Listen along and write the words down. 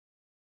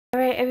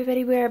Alright,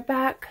 everybody, we are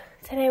back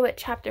today with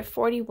chapter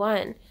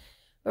 41.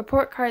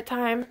 Report card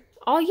time.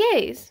 All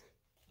yays.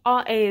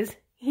 All A's.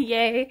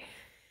 Yay.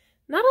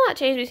 Not a lot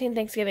changed between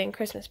Thanksgiving and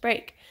Christmas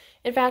break.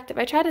 In fact, if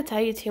I tried to tell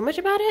you too much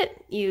about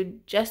it,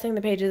 you'd just think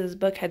the pages of this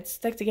book had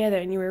stuck together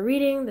and you were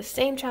reading the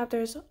same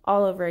chapters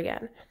all over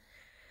again.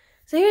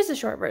 So here's the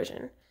short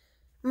version.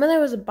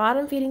 Mother was a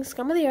bottom-feeding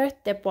scum of the earth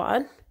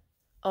dipwad.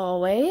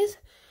 Always.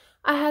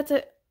 I had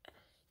to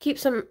keep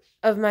some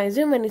of my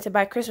Zoom money to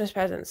buy Christmas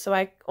presents, so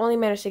I only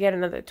managed to get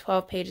another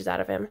 12 pages out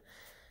of him.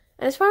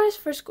 And as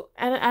for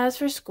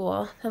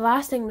school, the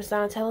last thing Miss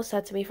Donatello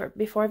said to me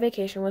before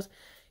vacation was,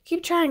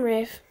 "Keep trying,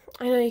 Rafe.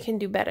 I know you can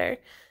do better.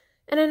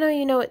 And I know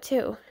you know it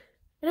too."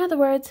 In other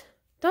words,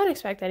 don't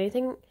expect any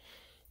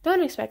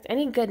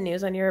good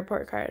news on your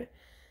report card.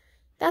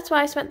 That's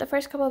why I spent the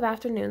first couple of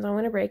afternoons on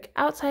winter break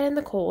outside in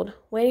the cold,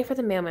 waiting for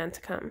the mailman to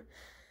come.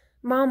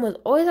 Mom was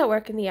always at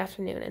work in the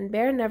afternoon, and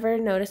Bear never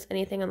noticed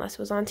anything unless it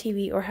was on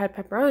TV or had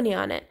pepperoni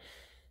on it,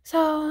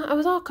 so I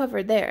was all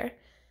covered there.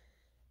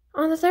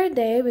 On the third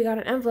day, we got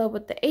an envelope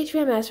with the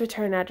HVMS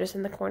return address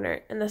in the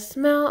corner and the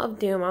smell of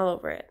doom all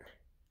over it.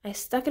 I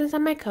stuck it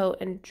inside my coat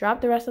and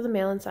dropped the rest of the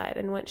mail inside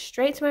and went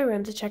straight to my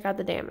room to check out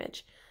the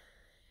damage.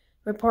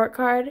 Report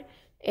card,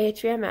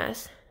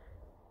 HVMS.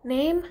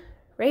 Name,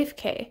 Rafe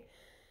K.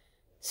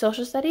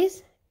 Social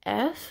Studies,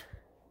 F.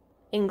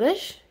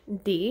 English,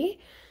 D.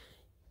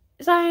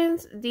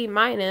 Science, D-.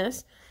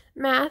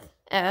 Math,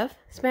 F.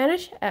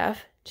 Spanish,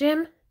 F.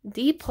 Gym,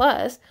 D+.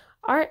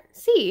 Art,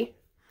 C.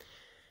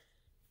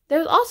 There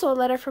was also a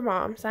letter from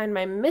Mom, signed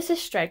by Mrs.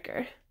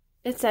 Stryker.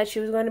 It said she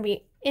was going to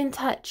be in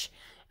touch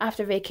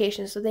after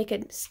vacation so they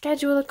could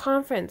schedule a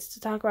conference to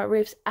talk about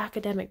Rafe's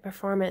academic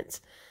performance.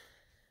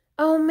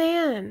 Oh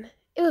man,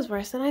 it was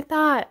worse than I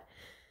thought.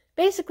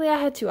 Basically, I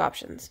had two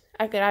options.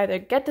 I could either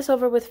get this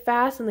over with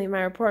fast and leave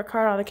my report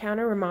card on the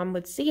counter where Mom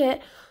would see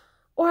it,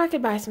 or I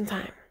could buy some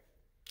time.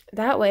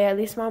 That way, at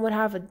least Mom would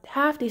have a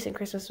half-decent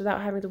Christmas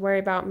without having to worry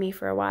about me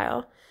for a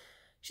while.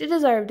 She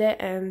deserved it,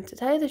 and to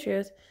tell you the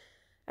truth,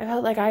 I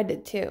felt like I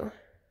did too.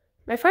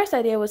 My first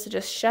idea was to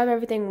just shove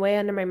everything way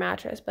under my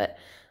mattress, but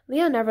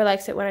Leo never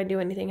likes it when I do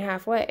anything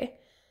halfway.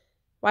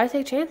 "Why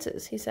take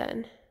chances?" he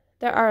said.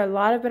 "There are a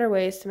lot of better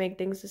ways to make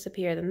things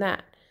disappear than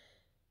that."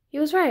 He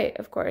was right,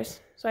 of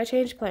course, so I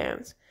changed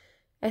plans.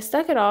 I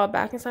stuck it all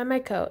back inside my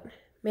coat,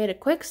 made a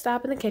quick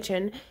stop in the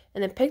kitchen,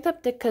 and then picked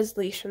up Ditka's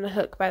leash from the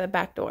hook by the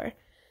back door.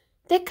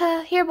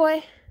 "Ditka, here,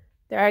 boy."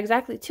 There are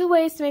exactly two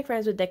ways to make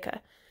friends with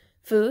Ditka: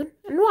 food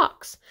and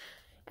walks.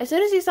 As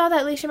soon as he saw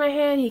that leash in my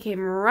hand, he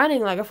came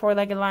running like a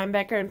four-legged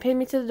linebacker and pinned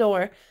me to the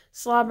door,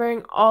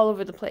 slobbering all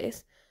over the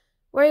place.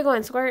 "Where are you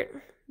going,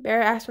 Squirt?"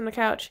 Bear asked from the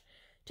couch.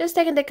 "Just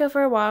taking Ditka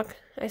for a walk,"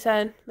 I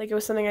said, like it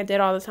was something I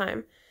did all the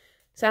time.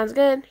 "Sounds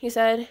good," he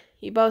said.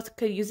 You both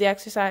could use the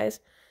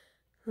exercise.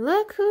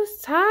 Look who's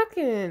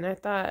talking, I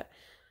thought.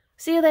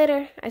 "See you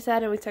later," I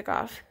said, and we took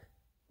off.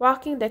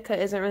 Walking Ditka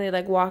isn't really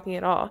like walking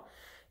at all.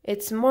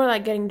 It's more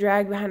like getting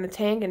dragged behind a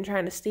tank and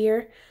trying to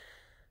steer.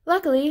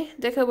 Luckily,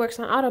 Ditka works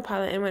on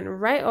autopilot and went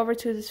right over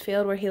to this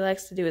field where he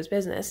likes to do his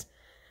business.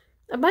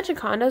 A bunch of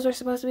condos were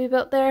supposed to be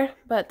built there,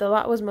 but the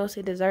lot was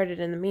mostly deserted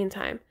in the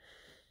meantime.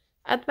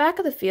 At the back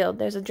of the field,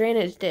 there's a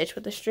drainage ditch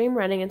with a stream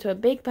running into a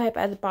big pipe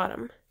at the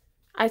bottom.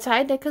 I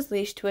tied Ditka's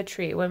leash to a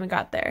tree when we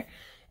got there,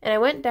 and I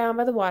went down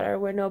by the water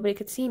where nobody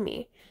could see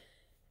me.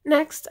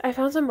 Next, I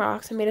found some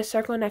rocks and made a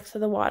circle next to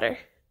the water,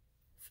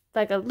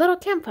 like a little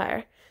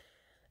campfire.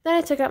 Then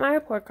I took out my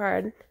report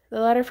card, the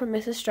letter from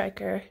Mrs.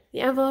 Stryker,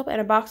 the envelope, and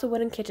a box of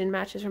wooden kitchen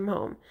matches from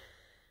home.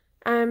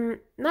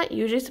 I'm not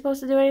usually supposed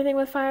to do anything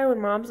with fire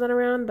when Mom's not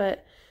around,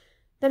 but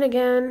then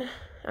again,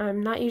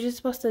 I'm not usually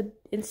supposed to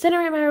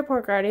incinerate my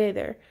report card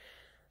either.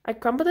 I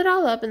crumpled it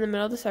all up in the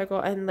middle of the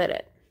circle and lit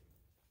it.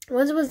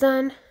 Once it was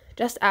done,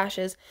 just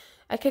ashes,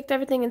 I kicked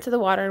everything into the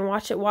water and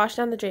watched it wash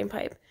down the drain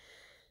pipe.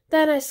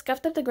 Then I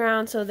scuffed up the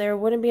ground so there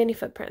wouldn't be any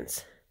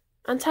footprints.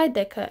 Untied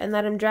Ditka and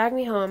let him drag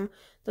me home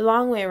the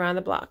long way around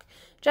the block,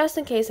 just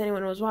in case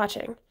anyone was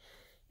watching.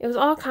 It was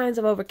all kinds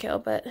of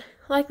overkill, but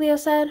like Leo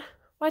said,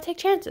 why take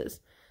chances?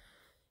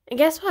 And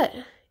guess what?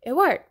 It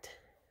worked.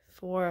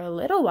 For a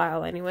little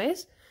while,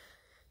 anyways.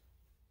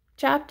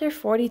 Chapter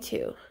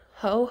 42.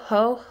 Ho,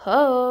 ho,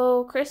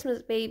 ho!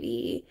 Christmas,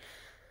 baby!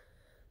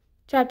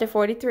 Chapter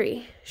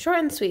 43. Short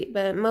and sweet,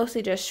 but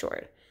mostly just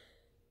short.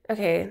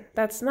 Okay,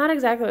 that's not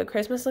exactly what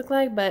Christmas looked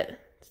like, but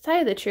to tell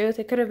you the truth,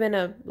 it could have been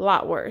a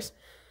lot worse.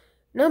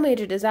 No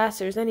major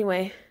disasters,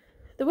 anyway.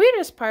 The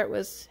weirdest part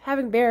was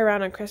having Bear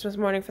around on Christmas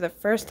morning for the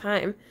first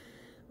time.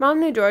 Mom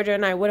knew Georgia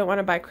and I wouldn't want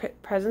to buy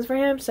presents for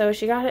him, so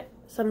she got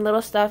some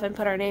little stuff and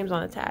put our names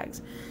on the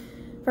tags.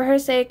 For her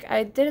sake,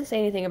 I didn't say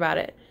anything about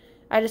it.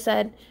 I just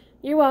said,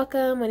 "You're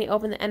welcome," when he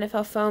opened the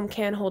NFL foam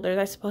can holders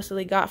I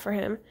supposedly got for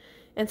him,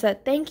 and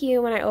said thank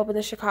you when I opened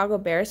the Chicago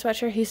Bears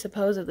sweatshirt he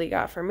supposedly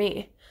got for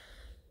me.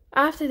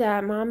 After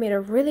that, Mom made a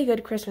really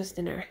good Christmas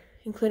dinner,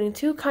 including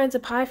 2 kinds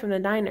of pie from the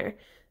diner,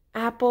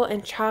 apple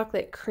and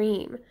chocolate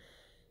cream.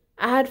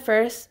 I had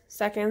firsts,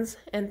 seconds,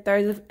 and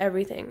thirds of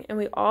everything, and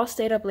we all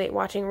stayed up late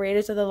watching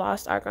Raiders of the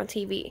Lost Ark on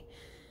TV.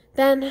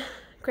 Then,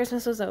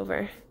 Christmas was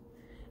over.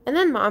 And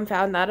then Mom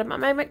found out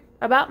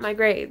about my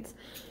grades.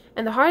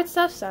 And the hard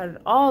stuff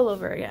started all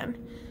over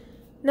again.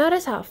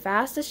 Notice how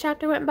fast this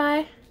chapter went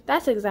by?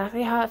 That's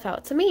exactly how it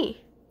felt to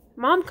me.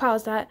 Mom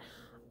calls that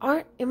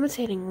art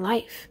imitating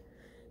life.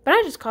 But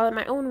I just call it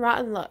my own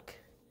rotten luck.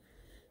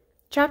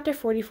 Chapter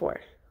 44.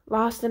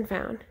 Lost and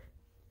Found.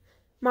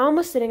 Mom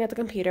was sitting at the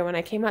computer when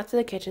I came out to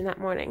the kitchen that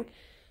morning.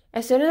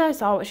 As soon as I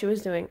saw what she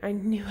was doing, I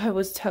knew I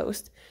was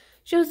toast.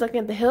 She was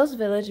looking at the Hills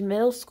Village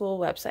Middle School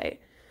website.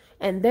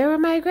 And there were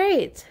my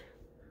grades.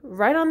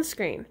 Right on the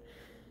screen.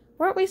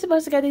 Weren't we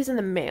supposed to get these in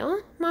the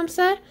mail? Mom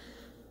said.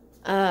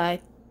 I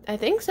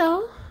think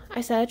so,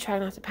 I said,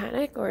 trying not to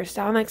panic or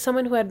sound like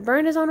someone who had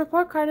burned his own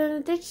report card in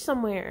a ditch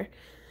somewhere.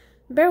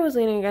 Bear was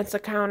leaning against the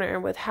counter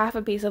with half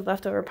a piece of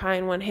leftover pie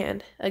in one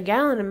hand, a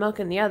gallon of milk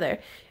in the other,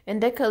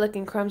 and Ditka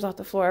licking crumbs off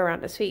the floor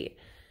around his feet.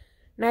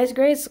 Nice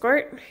grades,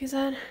 Squirt, he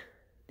said.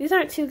 These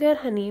aren't too good,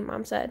 honey,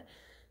 Mom said.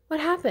 What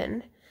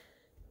happened?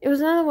 It was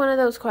another one of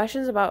those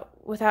questions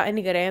without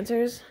any good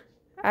answers.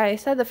 I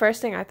said the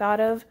first thing I thought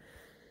of.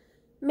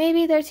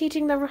 Maybe they're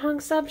teaching the wrong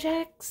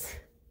subjects.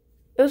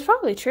 It was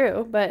probably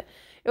true, but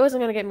it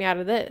wasn't going to get me out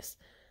of this.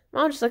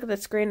 Mom just looked at the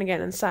screen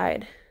again and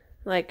sighed,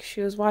 like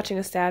she was watching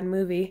a sad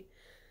movie.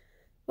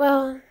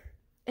 Well,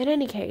 in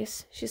any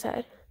case, she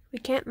said, we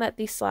can't let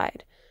these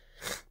slide.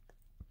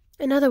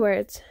 In other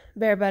words,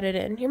 Bear butted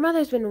in, your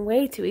mother's been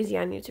way too easy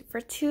on you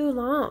for too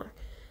long.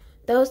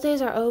 Those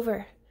days are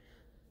over.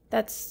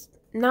 That's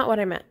not what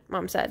I meant,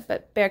 Mom said,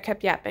 but Bear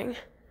kept yapping.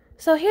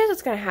 So here's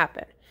what's going to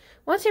happen.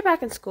 Once you're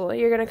back in school,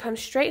 you're going to come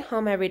straight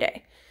home every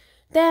day.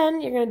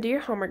 Then you're going to do your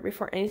homework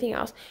before anything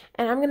else,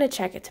 and I'm going to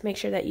check it to make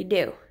sure that you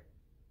do.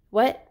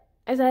 What?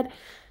 I said.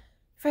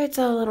 Afraid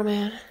so, little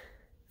man.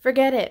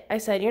 Forget it, I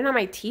said. You're not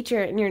my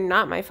teacher, and you're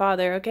not my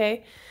father,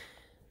 okay?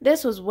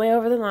 This was way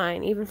over the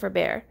line, even for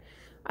Bear.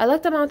 I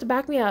looked at Mom to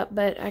back me up,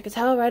 but I could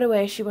tell right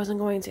away she wasn't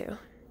going to.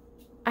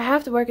 I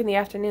have to work in the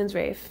afternoons,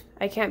 Rafe.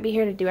 I can't be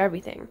here to do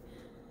everything.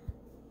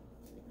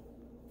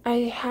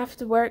 I have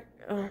to work...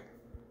 Oh,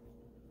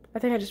 I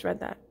think I just read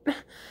that.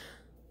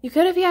 You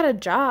could if you had a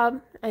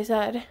job, I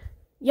said.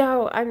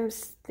 Yo, I'm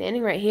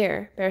standing right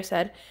here, Bear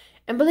said.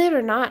 And believe it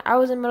or not, I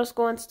was in middle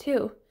school once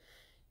too.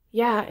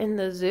 Yeah, in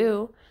the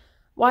zoo.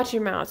 Watch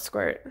your mouth,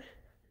 Squirt.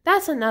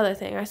 That's another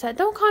thing, I said.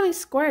 Don't call me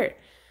Squirt.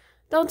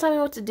 Don't tell me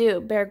what to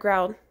do, Bear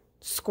growled.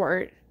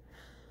 Squirt.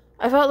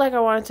 I felt like I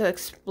wanted to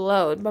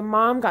explode, but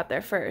Mom got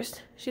there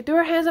first. She threw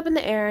her hands up in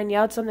the air and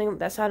yelled something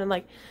that sounded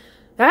like,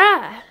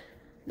 ah!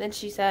 Then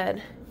she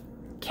said,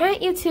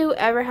 can't you two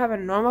ever have a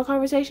normal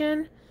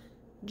conversation?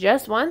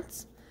 Just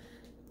once?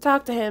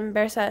 Talk to him,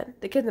 Bear said.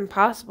 The kid's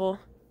impossible.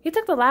 He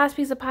took the last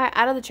piece of pie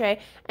out of the tray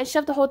and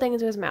shoved the whole thing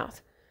into his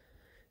mouth.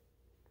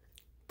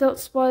 Don't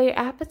spoil your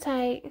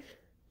appetite.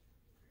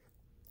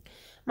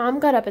 Mom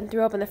got up and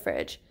threw open the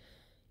fridge.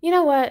 You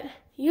know what?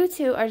 You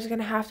two are just going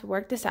to have to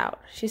work this out,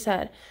 she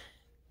said.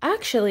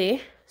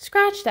 Actually,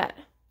 scratch that.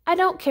 I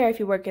don't care if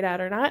you work it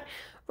out or not.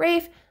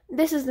 Rafe,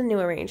 this is the new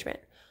arrangement.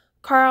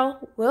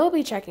 Carl will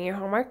be checking your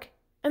homework,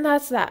 and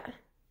that's that.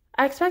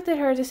 I expected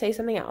her to say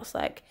something else,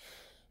 like,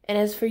 and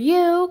as for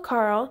you,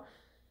 Carl,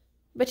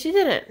 but she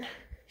didn't.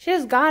 She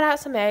just got out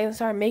some eggs and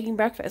started making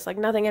breakfast like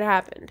nothing had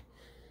happened.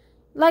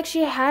 Like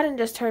she hadn't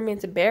just turned me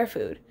into bear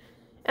food.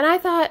 And I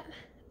thought,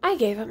 I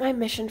gave up my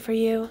mission for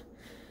you.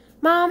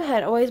 Mom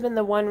had always been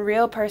the one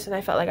real person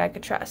I felt like I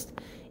could trust,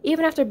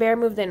 even after Bear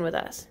moved in with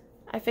us.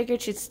 I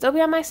figured she'd still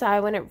be on my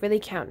side when it really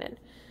counted.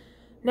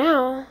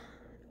 Now,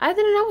 I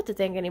didn't know what to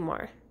think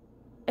anymore.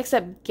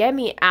 Except get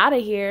me out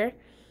of here.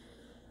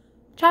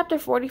 Chapter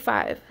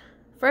 45.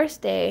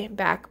 First Day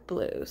Back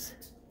Blues.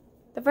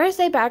 The first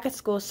day back at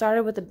school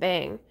started with a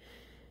bang.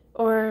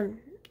 Or,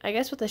 I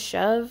guess with a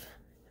shove.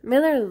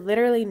 Miller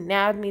literally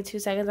nabbed me 2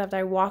 seconds after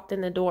I walked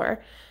in the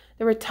door.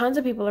 There were tons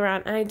of people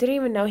around, and I didn't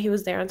even know he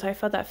was there until I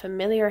felt that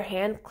familiar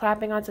hand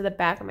clapping onto the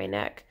back of my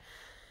neck.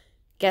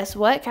 Guess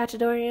what,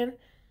 Cachadorian?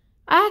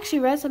 I actually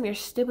read some of your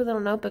stupid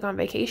little notebook on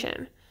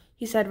vacation,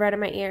 he said right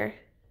in my ear.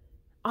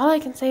 All I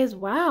can say is,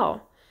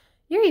 wow,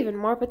 you're even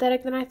more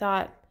pathetic than I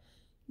thought.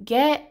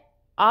 Get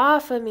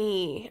off of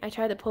me. I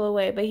tried to pull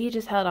away, but he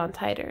just held on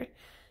tighter.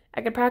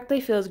 I could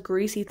practically feel his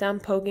greasy thumb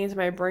poking into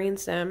my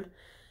brainstem.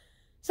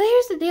 So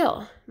here's the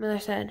deal, Miller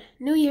said.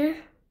 New year,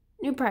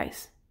 new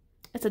price.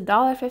 It's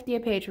 $1.50 a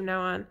page from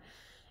now on.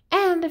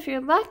 And if you're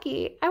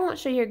lucky, I won't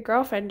show your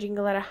girlfriend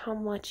Jingletta how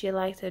much you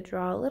like to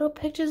draw little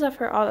pictures of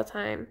her all the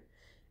time.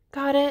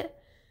 Got it?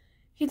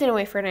 He didn't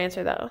wait for an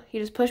answer, though. He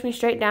just pushed me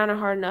straight down and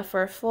hard enough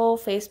for a full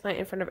faceplant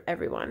in front of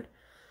everyone.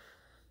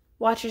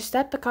 Watch your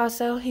step,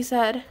 Picasso, he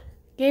said.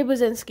 Gabe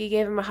Wazinski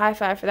gave him a high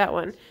five for that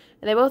one,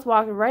 and they both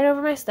walked right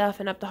over my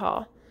stuff and up the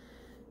hall.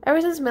 Ever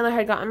since Miller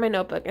had gotten my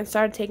notebook and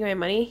started taking my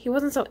money, he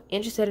wasn't so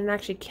interested in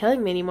actually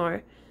killing me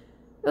anymore.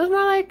 It was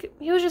more like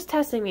he was just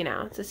testing me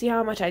now to see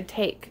how much I'd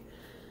take.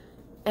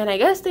 And I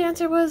guess the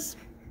answer was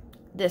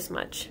this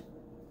much.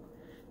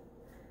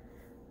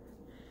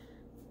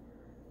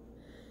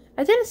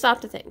 I didn't stop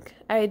to think.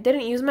 I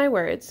didn't use my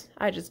words.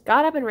 I just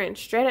got up and ran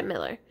straight at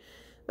Miller.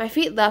 My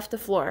feet left the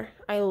floor.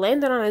 I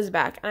landed on his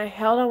back, and I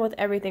held on with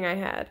everything I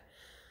had.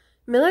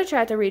 Miller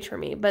tried to reach for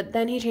me, but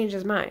then he changed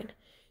his mind.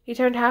 He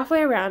turned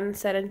halfway around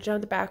instead and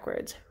jumped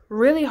backwards,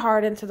 really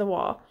hard into the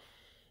wall.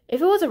 If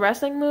it was a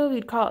wrestling move,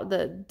 you'd call it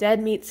the dead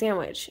meat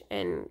sandwich,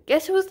 and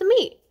guess who was the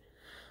meat?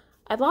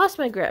 I lost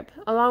my grip,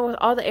 along with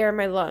all the air in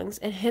my lungs,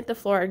 and hit the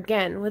floor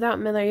again without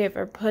Miller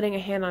ever putting a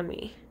hand on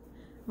me.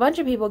 A bunch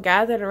of people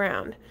gathered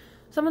around.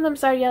 Some of them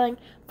started yelling,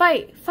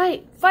 "Fight!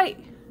 Fight!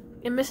 Fight!"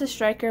 And Mrs.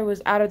 Stryker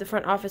was out of the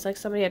front office like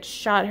somebody had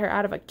shot her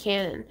out of a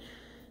cannon.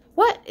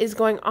 "What is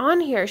going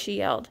on here?" she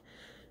yelled.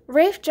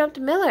 "Rafe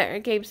jumped Miller,"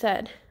 Gabe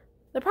said.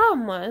 The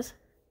problem was,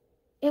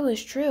 it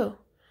was true.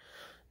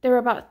 There were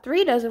about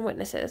 36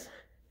 witnesses.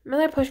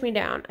 Miller pushed me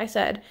down. I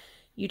said,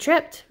 "You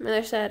tripped,"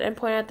 Miller said, and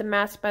pointed at the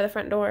mats by the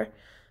front door.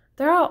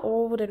 "They're all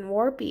old and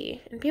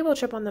warpy, and people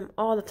trip on them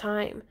all the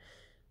time."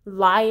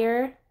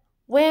 "Liar!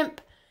 Wimp!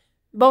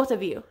 Both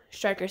of you,"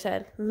 Stryker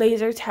said,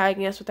 laser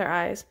tagging us with her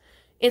eyes.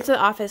 "Into the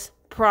office,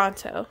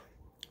 pronto."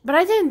 "But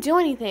I didn't do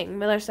anything,"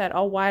 Miller said,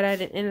 all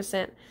wide-eyed and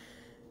innocent.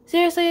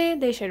 Seriously,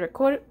 they should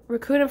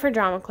recruit him for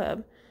drama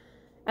club.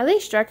 At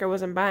least Stryker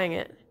wasn't buying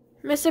it.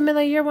 "Mr.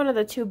 Miller, you're one of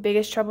the 2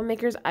 biggest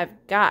troublemakers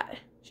I've got,"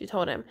 she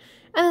told him,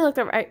 and then looked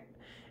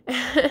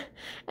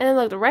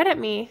right at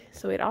me,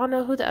 so we'd all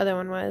know who the other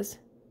one was.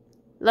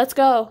 "Let's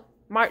go.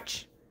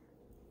 March."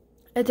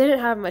 I didn't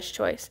have much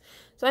choice,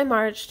 so I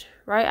marched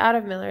right out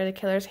of Miller, the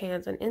killer's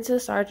hands, and into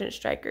Sergeant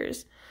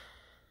Stryker's.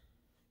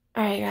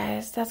 Alright,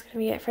 guys, that's going to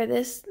be it for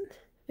this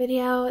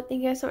video.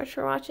 Thank you guys so much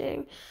for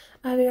watching.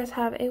 I hope you guys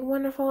have a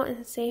wonderful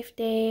and safe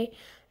day,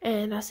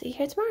 and I'll see you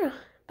here tomorrow.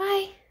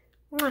 Bye.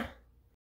 Mwah.